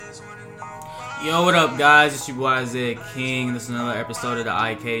Yo, what up, guys? It's your boy Isaiah King. This is another episode of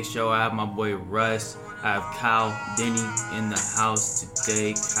the IK Show. I have my boy Russ. I have Dendy in the house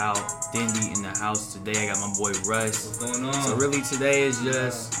today. Dendy in the house today. I got my boy Russ. What's going on? So really today is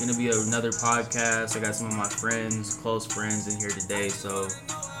just going to be another podcast. I got some of my friends, close friends in here today. So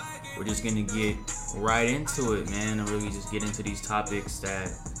we're just going to get right into it, man. And really just get into these topics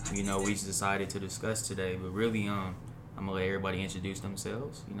that, we just decided to discuss today. But really, I'm going to let everybody introduce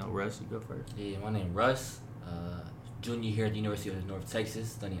themselves. Russ, you go first. Yeah, my name is Russ. Junior here at the University of North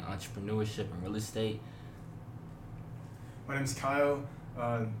Texas, studying entrepreneurship and real estate. My name is Kyle,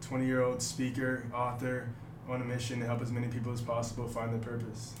 20-year-old speaker, author, on a mission to help as many people as possible find their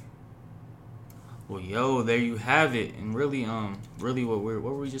purpose. Well, there you have it. And really, what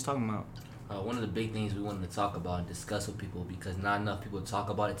were we just talking about? One of the big things we wanted to talk about and discuss with people, because not enough people talk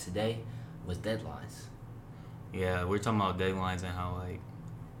about it today, was deadlines. Yeah, we're talking about deadlines and how,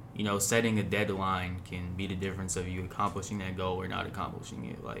 setting a deadline can be the difference of you accomplishing that goal or not accomplishing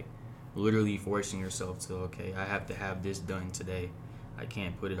it. Like, literally forcing yourself to, okay, I have to have this done today. I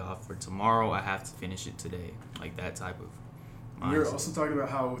can't put it off for tomorrow. I have to finish it today. Like, that type of mindset. We were also talking about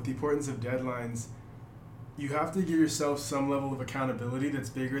how, with the importance of deadlines, you have to give yourself some level of accountability that's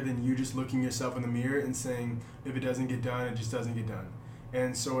bigger than you just looking yourself in the mirror and saying, if it doesn't get done, it just doesn't get done.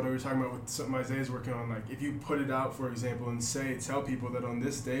 And so what we were talking about with something Isaiah's working on, like if you put it out, for example, and tell people that on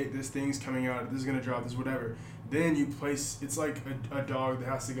this date, this thing's coming out, this is going to drop, this whatever, then you place, it's like a dog that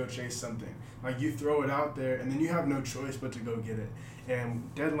has to go chase something. Like you throw it out there and then you have no choice but to go get it.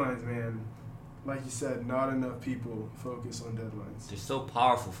 And deadlines, man, like you said, not enough people focus on deadlines. They're so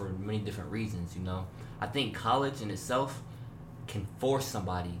powerful for many different reasons, I think college in itself can force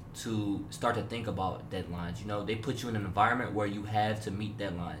somebody to start to think about deadlines. They put you in an environment where you have to meet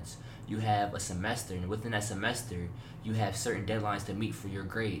deadlines. You have a semester, and within that semester, you have certain deadlines to meet for your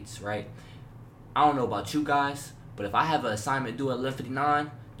grades, right? I don't know about you guys, but if I have an assignment due at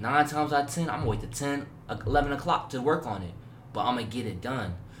 11:59, 9 times out of 10, I'm going to wait to 11 o'clock to work on it, but I'm going to get it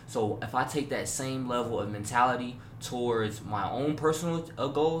done. So if I take that same level of mentality towards my own personal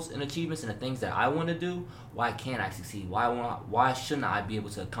goals and achievements and the things that I want to do, why can't I succeed? Why shouldn't I be able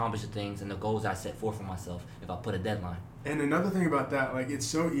to accomplish the things and the goals I set forth for myself if I put a deadline? And another thing about that, it's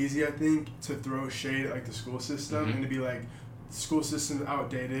so easy, I think, to throw shade at the school system and to be like, the school system's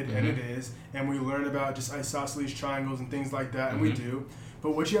outdated, and it is, and we learn about just isosceles triangles and things like that, and we do.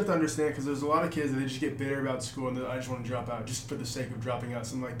 But what you have to understand, because there's a lot of kids that they just get bitter about school and I just want to drop out just for the sake of dropping out,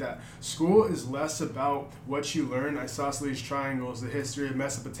 something like that. School is less about what you learn, isosceles triangles, the history of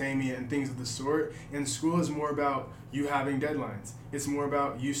Mesopotamia and things of the sort. And school is more about you having deadlines. It's more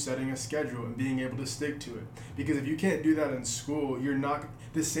about you setting a schedule and being able to stick to it. Because if you can't do that in school,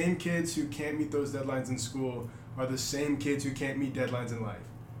 the same kids who can't meet those deadlines in school are the same kids who can't meet deadlines in life.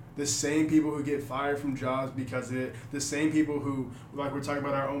 The same people who get fired from jobs because of it, the same people who, like we're talking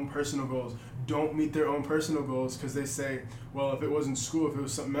about our own personal goals, don't meet their own personal goals because they say, well, if it wasn't school, if it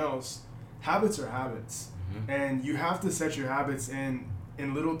was something else, habits are habits. And you have to set your habits in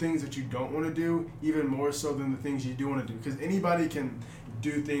little things that you don't want to do, even more so than the things you do want to do. Because anybody can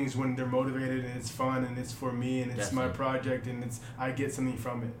do things when they're motivated and it's fun and it's for me and it's my project and I get something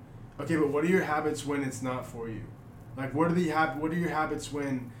from it. Okay, but what are your habits when it's not for you? Like, what are your habits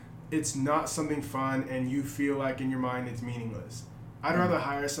when it's not something fun and you feel like in your mind it's meaningless? I'd rather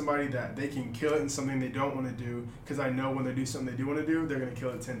hire somebody that they can kill it in something they don't want to do, because I know when they do something they do want to do, they're going to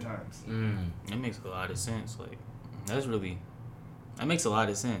kill it 10 times. That makes a lot of sense. That makes a lot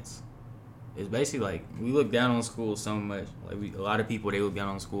of sense. It's basically we look down on school so much. A lot of people, they look down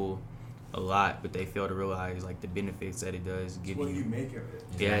on school a lot, but they fail to realize the benefits that it does give you. What you make of it.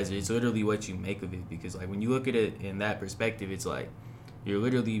 Yeah, it's literally what you make of it, because when you look at it in that perspective, it's you're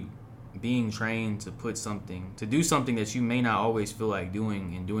literally being trained to do something that you may not always feel like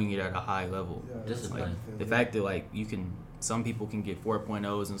doing, and doing it at a high level. Yeah, discipline. The fact that some people can get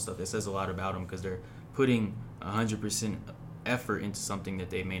 4.0s and stuff, that says a lot about them, because they're putting 100% effort into something that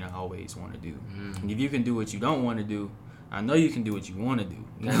they may not always want to do. And if you can do what you don't want to do, I know you can do what you want to do.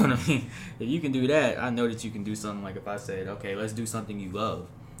 You know what I mean? If you can do that, I know that you can do something. Like if I said, okay, let's do something you love,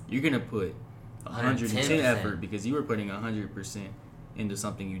 you're going to put 110 effort because you were putting 100% into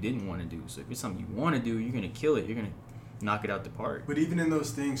something you didn't want to do. So if it's something you want to do, you're going to kill it. You're going to knock it out the park. But even in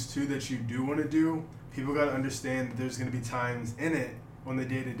those things, too, that you do want to do, people got to understand that there's going to be times in it on the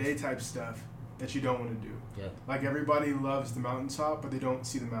day-to-day type stuff that you don't want to do. Yeah. Like everybody loves the mountaintop, but they don't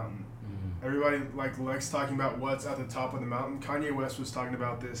see the mountain. Everybody likes talking about what's at the top of the mountain. Kanye West was talking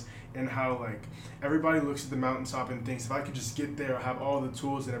about this and how everybody looks at the mountaintop and thinks, if I could just get there, I have all the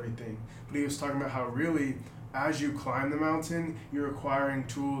tools and everything. But he was talking about how really as you climb the mountain, you're acquiring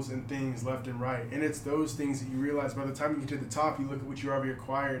tools and things left and right. And it's those things that you realize by the time you get to the top, you look at what you already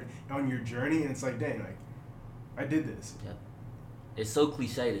acquired on your journey, and it's like, dang, like, I did this. Yep. It's so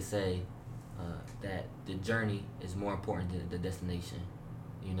cliche to say that the journey is more important than the destination.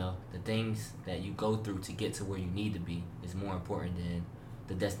 You know, the things that you go through to get to where you need to be is more important than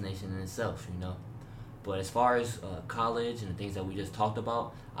the destination in itself, you know. But as far as college and the things that we just talked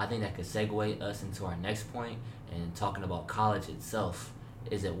about, I think that could segue us into our next point and talking about college itself.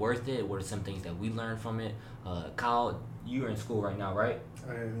 Is it worth it? What are some things that we learned from it? Kyle, you're in school right now, right?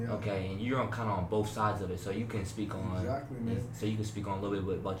 I am, yeah. Okay, and you're kind of on both sides of it, so you can speak on Exactly, man. So you can speak on a little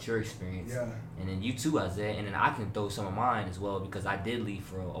bit about your experience. Yeah. And then you too, Isaiah, and then I can throw some of mine as well because I did leave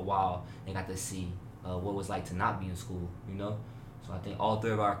for a while and got to see what it was like to not be in school, you know? So I think all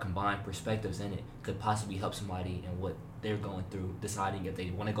three of our combined perspectives in it could possibly help somebody in what they're going through, deciding if they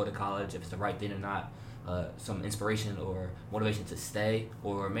want to go to college, if it's the right thing or not, some inspiration or motivation to stay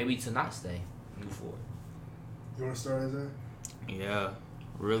or maybe to not stay, move forward. You want to start, Isaiah? Yeah,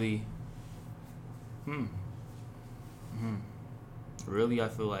 really. Really, I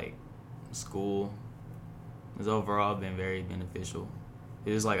feel like school has overall been very beneficial.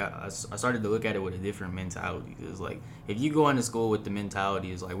 It's like I started to look at it with a different mentality. It's like if you go into school with the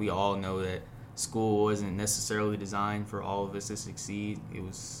mentality, it's like we all know that school wasn't necessarily designed for all of us to succeed. It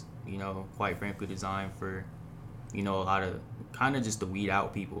was, you know, quite frankly designed for, you know, a lot of kind of just to weed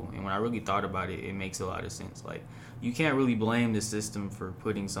out people. And when I really thought about it, it makes a lot of sense. Like you can't really blame the system for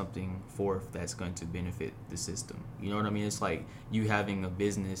putting something forth that's going to benefit the system. You know what I mean? It's like you having a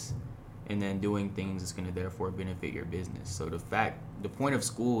business and then doing things that's going to therefore benefit your business. So the point of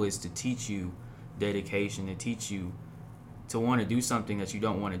school is to teach you dedication, to teach you to want to do something that you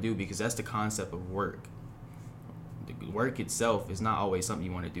don't want to do, because that's the concept of work. The work itself is not always something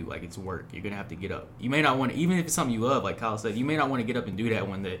you want to do. Like, it's work. You're going to have to get up. You may not want to, even if it's something you love, like Kyle said, you may not want to get up and do that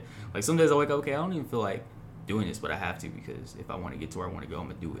one day. Like, some days I wake up, okay, I don't even feel like doing this, but I have to, because if I want to get to where I want to go, I'm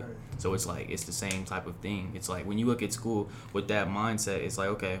going to do it. So it's like, it's the same type of thing. It's like when you look at school with that mindset, it's like,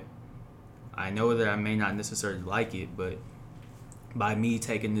 okay, I know that I may not necessarily like it, but by me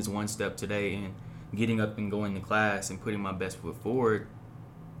taking this one step today and getting up and going to class and putting my best foot forward,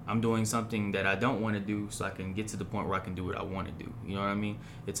 I'm doing something that I don't want to do so I can get to the point where I can do what I want to do. You know what I mean?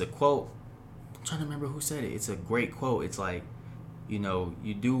 It's a quote. I'm trying to remember who said it. It's a great quote. It's like, you know,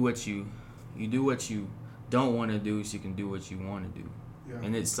 you do what you don't want to do so you can do what you want to do. Yeah.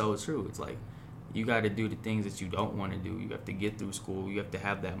 And it's so true. It's like you got to do the things that you don't want to do. You have to get through school. You have to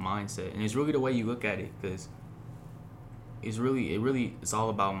have that mindset. And it's really the way you look at it, because it's all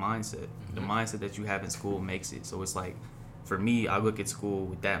about mindset. Mm-hmm. The mindset that you have in school makes it. So it's like, for me, I look at school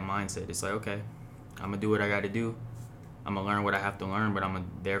with that mindset. It's like, okay, I'm going to do what I got to do. I'm going to learn what I have to learn, but I'm going to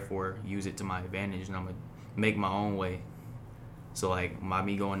therefore use it to my advantage, and I'm going to make my own way. So, like, by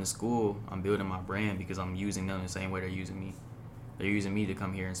me going to school, I'm building my brand because I'm using them the same way they're using me. They're using me to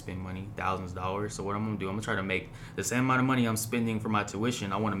come here and spend money, thousands of dollars. So what I'm going to do, I'm going to try to make the same amount of money I'm spending for my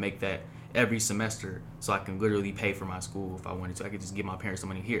tuition. I want to make that every semester so I can literally pay for my school if I wanted to. I could just give my parents the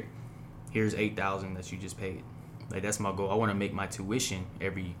money. Here's $8,000 that you just paid. Like, that's my goal. I want to make my tuition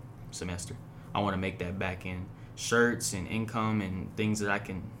every semester. I want to make that back in shirts and income and things that I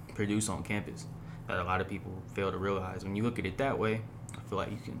can produce on campus that a lot of people fail to realize. When you look at it that way, I feel like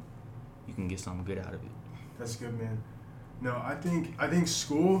you can get something good out of it. That's good, man. No, I think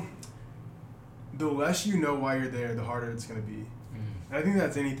school, the less you know why you're there, the harder it's going to be. Mm-hmm. And I think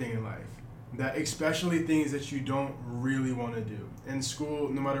that's anything in life. That especially things that you don't really want to do. In school,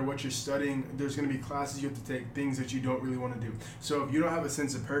 no matter what you're studying, there's going to be classes you have to take, things that you don't really want to do. So if you don't have a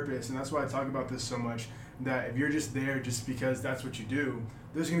sense of purpose, and that's why I talk about this so much, that if you're just there just because that's what you do,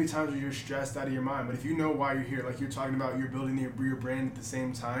 there's going to be times where you're stressed out of your mind. But if you know why you're here, like you're talking about, you're building your brand at the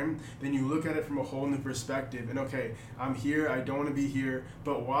same time, then you look at it from a whole new perspective. And okay, I'm here, I don't want to be here,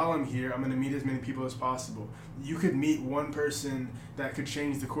 but while I'm here, I'm going to meet as many people as possible. You could meet one person that could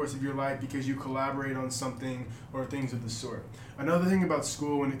change the course of your life because you collaborate on something or things of the sort. Another thing about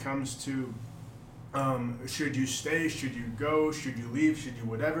school when it comes to should you stay, should you go, should you leave, should you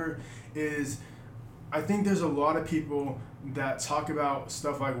whatever, is I think there's a lot of people that talk about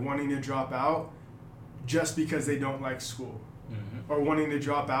stuff like wanting to drop out just because they don't like school, mm-hmm. or wanting to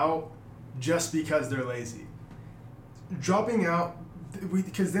drop out just because they're lazy. Dropping out,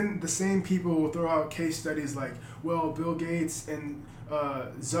 because then the same people will throw out case studies like, well, Bill Gates and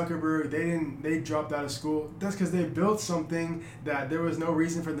Zuckerberg, they dropped out of school. That's because they built something that there was no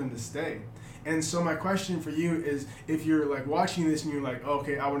reason for them to stay. And so my question for you is, if you're like watching this and you're like, oh,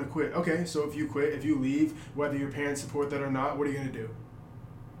 okay, I want to quit. Okay, so if you quit, if you leave, whether your parents support that or not, what are you going to do?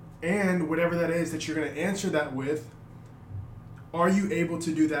 And whatever that is that you're going to answer that with, are you able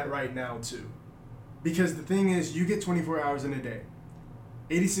to do that right now too? Because the thing is, you get 24 hours in a day,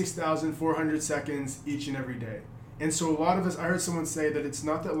 86,400 seconds each and every day. And so a lot of us, I heard someone say that it's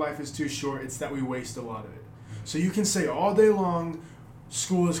not that life is too short, it's that we waste a lot of it. So you can say all day long,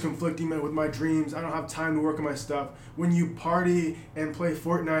 school is conflicting with my dreams, I don't have time to work on my stuff, when you party and play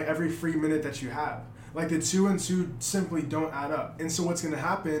Fortnite every free minute that you have. Like, the 2 and 2 simply don't add up. And so what's going to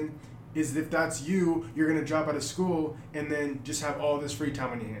happen is, if that's you, you're going to drop out of school and then just have all this free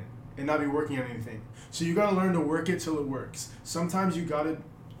time on your hand and not be working on anything. So you got to learn to work it till it works. Sometimes you got to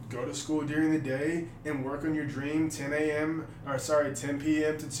go to school during the day and work on your dream 10 p.m.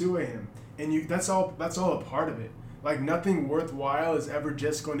 to 2 a.m. And that's all a part of it. Like, nothing worthwhile is ever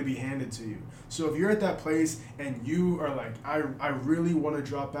just going to be handed to you. So if you're at that place and you are like, I really want to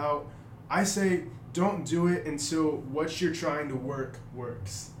drop out, I say don't do it until what you're trying to work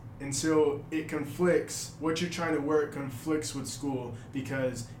works. Until it conflicts, what you're trying to work conflicts with school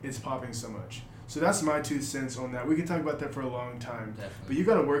because it's popping so much. So that's my 2 cents on that. We can talk about that for a long time. Definitely. But you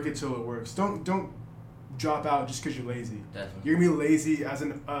got to work it till it works. Don't drop out just because you're lazy. Definitely. You're going to be lazy as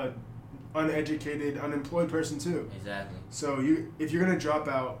an uneducated, unemployed person too. Exactly. So if you're going to drop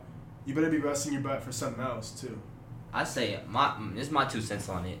out, you better be busting your butt for something else too. I say, this is my 2 cents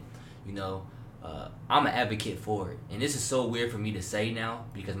on it. I'm an advocate for it. And this is so weird for me to say now,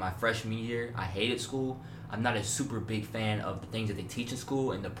 because my freshman year, I hated school. I'm not a super big fan of the things that they teach in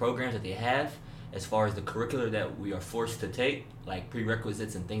school and the programs that they have, as far as the curricular that we are forced to take, like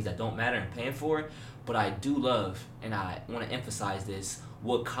prerequisites and things that don't matter and paying for it. But I do love, and I want to emphasize this,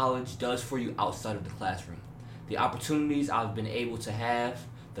 what college does for you outside of the classroom. The opportunities I've been able to have,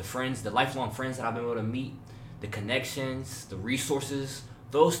 the friends, the lifelong friends that I've been able to meet, the connections, the resources,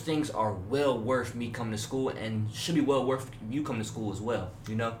 those things are well worth me coming to school, and should be well worth you coming to school as well.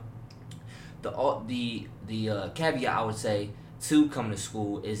 The caveat I would say to coming to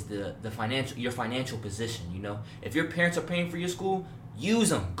school is your financial position. If your parents are paying for your school,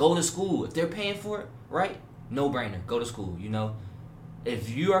 use them. Go to school. If they're paying for it, right? No brainer. Go to school. If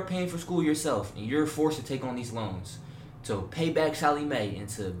you are paying for school yourself and you're forced to take on these loans to pay back Sally Mae and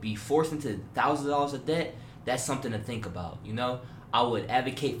to be forced into thousands of dollars of debt, that's something to think about. I would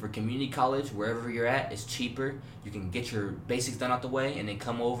advocate for community college wherever you're at. It's cheaper. You can get your basics done out the way and then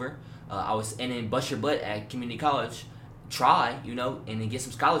come over. And then bust your butt at community college. Try, and then get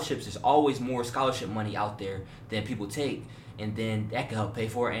some scholarships. There's always more scholarship money out there than people take, and then that can help pay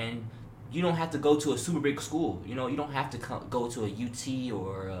for it. And you don't have to go to a super big school. You don't have to go to a UT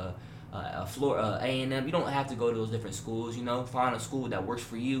or a Florida A&M. You don't have to go to those different schools. Find a school that works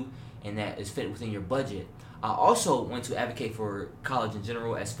for you and that is fit within your budget. I also want to advocate for college in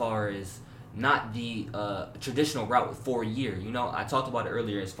general, as far as not the traditional route with 4 year. I talked about it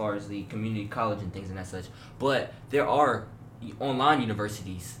earlier as far as the community college and things and that such. But there are online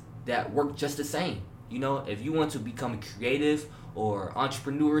universities that work just the same. If you want to become creative or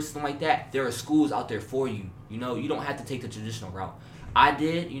entrepreneur or something like that, there are schools out there for you. You don't have to take the traditional route. I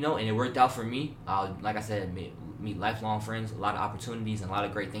did, and it worked out for me. Like I said, meet lifelong friends, a lot of opportunities and a lot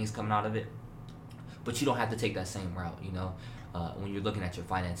of great things coming out of it. But you don't have to take that same route, when you're looking at your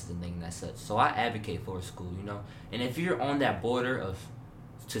finances and things and that such. So I advocate for a school, And if you're on that border of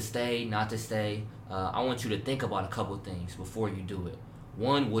to stay, not to stay, I want you to think about a couple of things before you do it.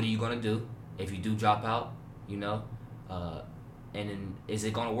 One, what are you going to do if you do drop out, And then is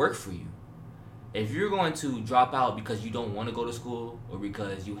it going to work for you? If you're going to drop out because you don't want to go to school or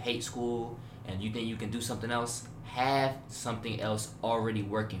because you hate school and you think you can do something else, have something else already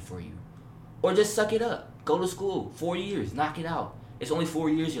working for you. Or just suck it up. Go to school. 4 years. Knock it out. It's only 4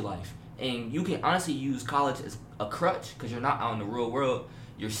 years of your life. And you can honestly use college as a crutch because you're not out in the real world.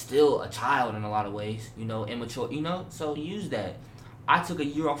 You're still a child in a lot of ways, immature, So use that. I took a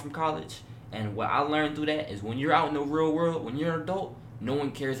year off from college. And what I learned through that is when you're out in the real world, when you're an adult, no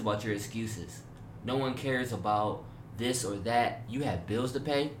one cares about your excuses. No one cares about this or that. You have bills to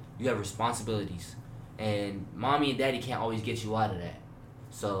pay. You have responsibilities. And mommy and daddy can't always get you out of that.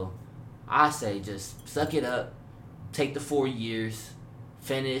 So I say just suck it up, take the 4 years,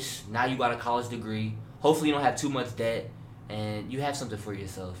 finish. Now you got a college degree. Hopefully you don't have too much debt, and you have something for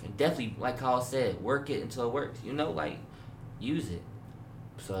yourself. And definitely, like Kyle said, work it until it works. Use it.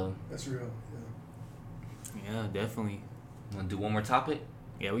 So that's real. Yeah, definitely. Want to do one more topic?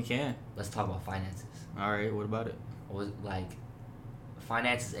 Yeah, we can. Let's talk about finances. All right, what about it?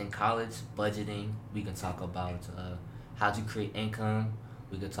 Finances in college, budgeting. We can talk about how to create income.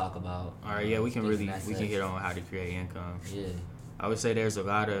 We could talk about. All right, yeah, we can hit on how to create income. Yeah. I would say there's a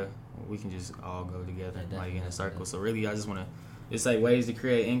lot of, we can just all go together, in a circle. So really, I just want to It's like ways to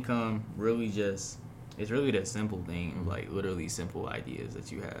create income. It's really that simple thing of like literally simple ideas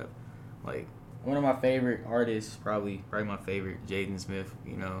that you have. Like one of my favorite artists, probably my favorite, Jaden Smith.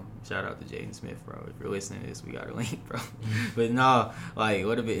 You know, shout out to Jaden Smith, bro. If you're listening to this, we got a link, bro. But no, like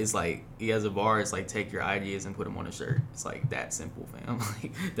what if it's like he has a bar. It's like take your ideas and put them on a shirt. It's like that simple, fam.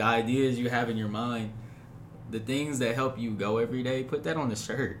 Like the ideas you have in your mind, the things that help you go every day, put that on the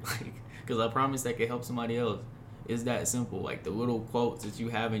shirt. Like, because I promise that could help somebody else. It's that simple. Like the little quotes that you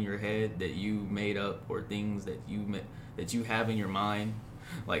have in your head that you made up, or things that you have in your mind.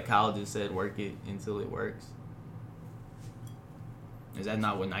 Like Kyle just said, work it until it works. Is that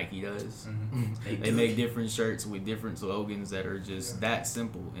not what Nike does? Mm-hmm. They make different shirts with different slogans that are just that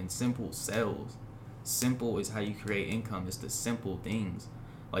simple, and simple sells. Simple is how you create income. It's the simple things.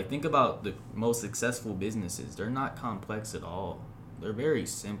 Like think about the most successful businesses. They're not complex at all. They're very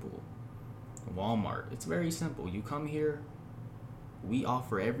simple. Walmart, it's very simple. You come here, we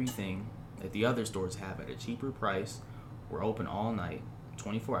offer everything that the other stores have at a cheaper price. We're open all night,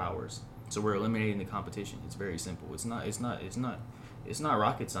 24 hours. So we're eliminating the competition. It's very simple. It's not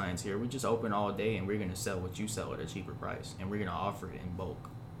rocket science here. We're just open all day, and we're gonna sell what you sell at a cheaper price, and we're gonna offer it in bulk.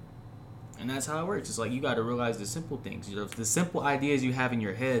 And that's how it works. It's like you got to realize the simple things. You know, the simple ideas you have in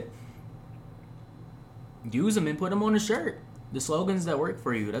your head, use them and put them on a shirt. The slogans that work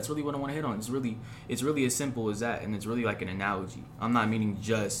for you. That's really what I want to hit on. It's really as simple as that, and it's really like an analogy. I'm not meaning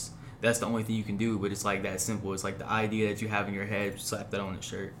just that's the only thing you can do, but it's like that simple. It's like the idea that you have in your head, slap that on a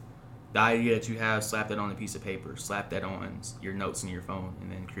shirt. The idea that you have, slap that on a piece of paper, slap that on your notes in your phone,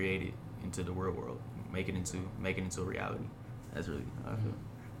 and then create it into the real world. Make it into a reality. That's really how I feel.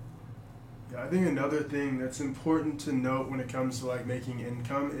 Yeah, I think another thing that's important to note when it comes to like making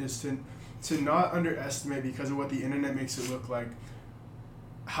income is to not underestimate, because of what the internet makes it look like,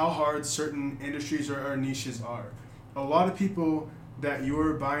 how hard certain industries or niches are. A lot of people that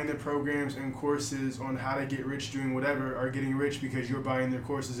you're buying their programs and courses on how to get rich doing whatever are getting rich because you're buying their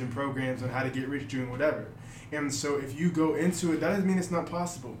courses and programs on how to get rich doing whatever. And so if you go into it, that doesn't mean it's not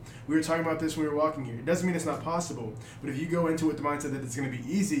possible. We were talking about this when we were walking here. It doesn't mean it's not possible, but if you go into it with the mindset that it's going to be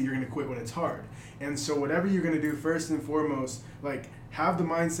easy, you're going to quit when it's hard. And so whatever you're going to do, first and foremost, like have the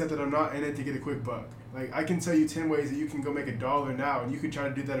mindset that I'm not in it to get a quick buck. Like I can tell you 10 ways that you can go make $1 now, and you could try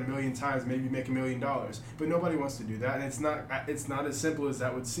to do that 1,000,000 times, maybe make $1 million. But nobody wants to do that, and it's not as simple as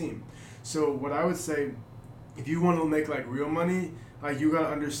that would seem. So what I would say, if you want to make like real money, like you gotta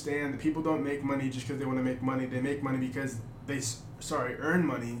understand that people don't make money just because they want to make money. They make money because they earn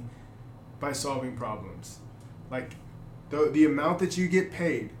money by solving problems. Like the amount that you get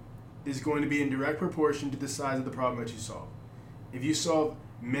paid is going to be in direct proportion to the size of the problem that you solve. If you solve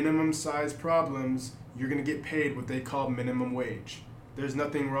minimum size problems, you're going to get paid what they call minimum wage. There's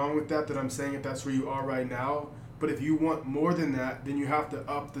nothing wrong with that I'm saying if that's where you are right now. But if you want more than that, then you have to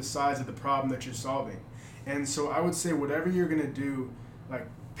up the size of the problem that you're solving. And so I would say whatever you're going to do, like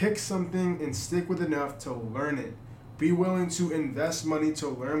pick something and stick with enough to learn it. Be willing to invest money to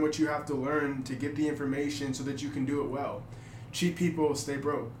learn what you have to learn to get the information so that you can do it well. Cheap people stay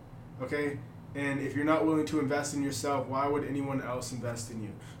broke, okay? And if you're not willing to invest in yourself, why would anyone else invest in you?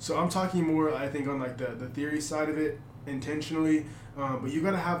 So I'm talking more, I think, on like the theory side of it, intentionally. But you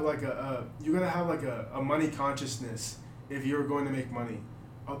gotta have like a money consciousness if you're going to make money.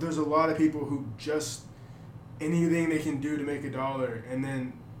 There's a lot of people who just anything they can do to make $1, and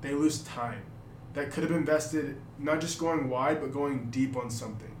then they lose time that could have invested not just going wide but going deep on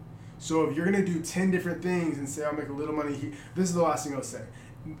something. So if you're gonna do 10 different things and say I'll make a little money here, this is the last thing I'll say.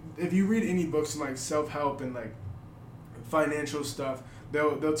 If you read any books on like self-help and like financial stuff,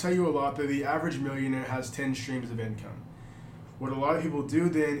 they'll tell you a lot that the average millionaire has 10 streams of income. What a lot of people do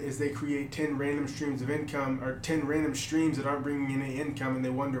then is they create 10 random streams of income, or 10 random streams that aren't bringing in any income, and they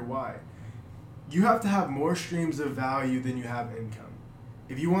wonder why. You have to have more streams of value than you have income.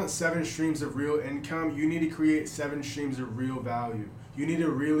 If you want 7 streams of real income, you need to create 7 streams of real value. You need to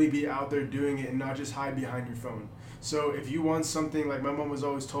really be out there doing it and not just hide behind your phone. So if you want something, like my mom was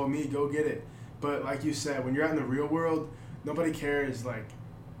always told me, go get it. But like you said, when you're out in the real world, nobody cares like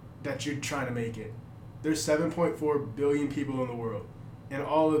that you're trying to make it. There's 7.4 billion people in the world, and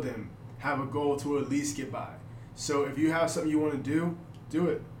all of them have a goal to at least get by. So if you have something you want to do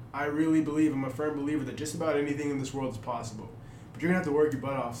it. I really believe, I'm a firm believer that just about anything in this world is possible. But you're going to have to work your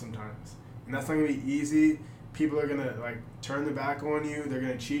butt off sometimes. And that's not going to be easy. People are going to like turn their back on you. They're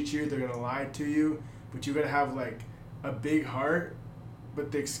going to cheat you. They're going to lie to you. But you got to have like a big heart, but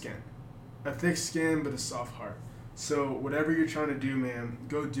thick skin. A thick skin, but a soft heart. So whatever you're trying to do, man,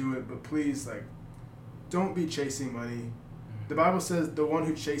 go do it. But please, like, don't be chasing money. The Bible says the one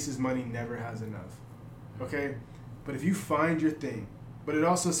who chases money never has enough. Okay? But if you find your thing, but it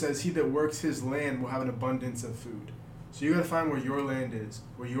also says he that works his land will have an abundance of food. So you got to find where your land is,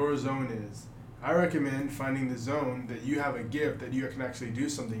 where your zone is. I recommend finding the zone that you have a gift that you can actually do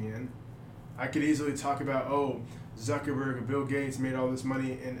something in. I could easily talk about, Zuckerberg or Bill Gates made all this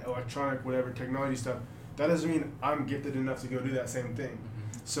money in electronic, whatever, technology stuff. That doesn't mean I'm gifted enough to go do that same thing.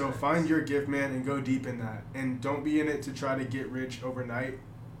 So find your gift, man, and go deep in that. And don't be in it to try to get rich overnight,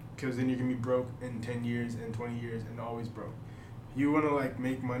 because then you're going to be broke in 10 years and 20 years and always broke. If you want to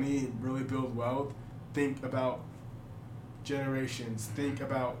make money, really build wealth, think about generations. Think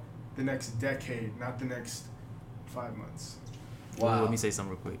about the next decade, not the next 5 months. Wow. Let me say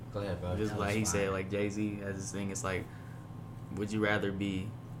something real quick. Go ahead, bro. Just like he said, Jay-Z has this thing. It's like, would you rather be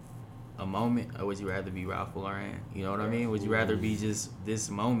a moment, or would you rather be Ralph Lauren? You know what I mean? Would you rather be just this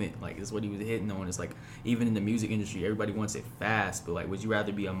moment? This is what he was hitting on. It's like, even in the music industry, everybody wants it fast, but would you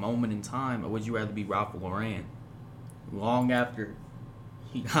rather be a moment in time, or would you rather be Ralph Lauren? Long after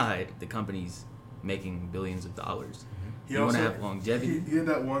he died, the company's making billions of dollars. He you want to also have longevity? He had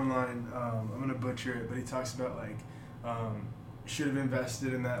that one line, I'm going to butcher it, but he talks about should have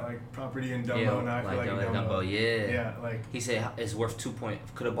invested in that property in Dumbo. Now I feel like Dumbo. Yeah, he said it's worth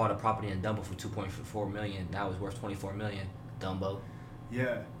could have bought a property in Dumbo for $2.4 million. Now it's worth $24 million. Dumbo.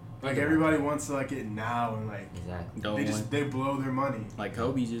 Yeah. Everybody wants to it now, and exactly. they blow their money.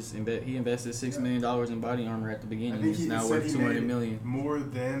 Kobe he invested $6 million in body armor at the beginning. I think it's now worth $200 million. More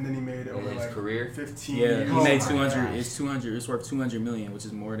than he made over his career. 15 years. Yeah, he made 200. It's 200. It's worth $200 million, which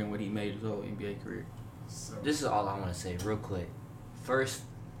is more than what he made his whole NBA career. So. This is all I want to say, real quick. First,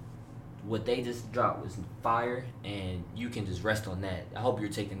 what they just dropped was fire, and you can just rest on that. I hope you're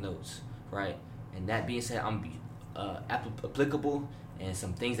taking notes, right? And that being said, I'm applicable and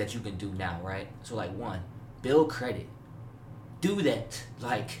some things that you can do now, right? So, one, build credit. Do that.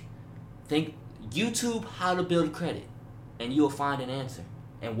 Think YouTube how to build credit, and you'll find an answer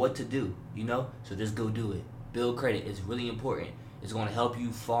and what to do, So just go do it. Build credit is really important. It's going to help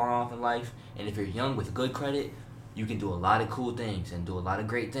you far off in life, and if you're young with good credit, you can do a lot of cool things and do a lot of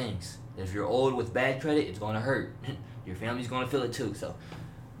great things. If you're old with bad credit, it's going to hurt. Your family's going to feel it too. So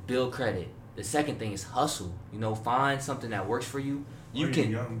build credit. The second thing is hustle. Find something that works for you. When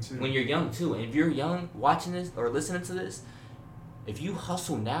you're young too. And if you're young watching this or listening to this, if you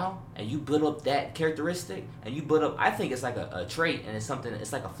hustle now and you build up that characteristic and you build up, I think it's like a trait, and it's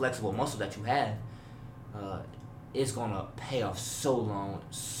like a flexible muscle that you have. It's going to pay off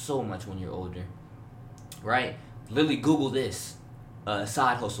so much when you're older. Right? Literally Google this,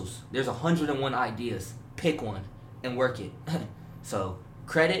 side hustles. There's 101 ideas. Pick one and work it. So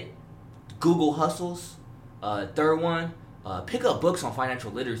credit, Google hustles. Third one, pick up books on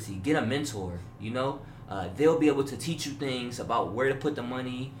financial literacy. Get a mentor. They'll be able to teach you things about where to put the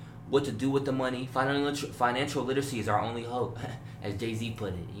money, what to do with the money. Financial literacy is our only hope, as Jay-Z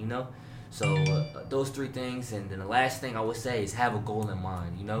put it. So those three things, and then the last thing I would say is have a goal in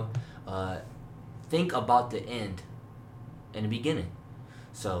mind. Think about the end and the beginning.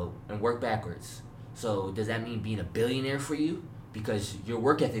 And work backwards. So does that mean being a billionaire for you? Because your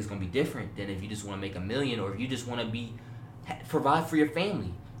work ethic is going to be different than if you just want to make $1 million, or if you just want to provide for your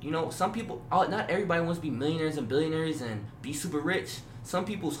family. Some people, not everybody wants to be millionaires and billionaires and be super rich. Some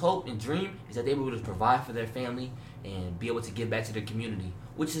people's hope and dream is that they're able to provide for their family and be able to give back to their community,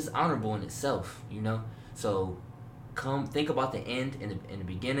 which is honorable in itself, So think about the end and the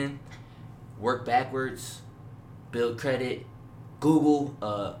beginning. Work backwards, build credit, Google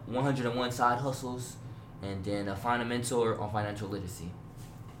 101 side hustles, and then find a mentor on financial literacy.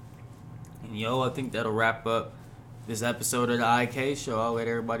 And I think that'll wrap up this episode of the IK Show. I'll let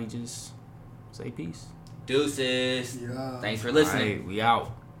everybody just say peace. Deuces. Yeah. Thanks for listening. All right, we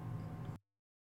out.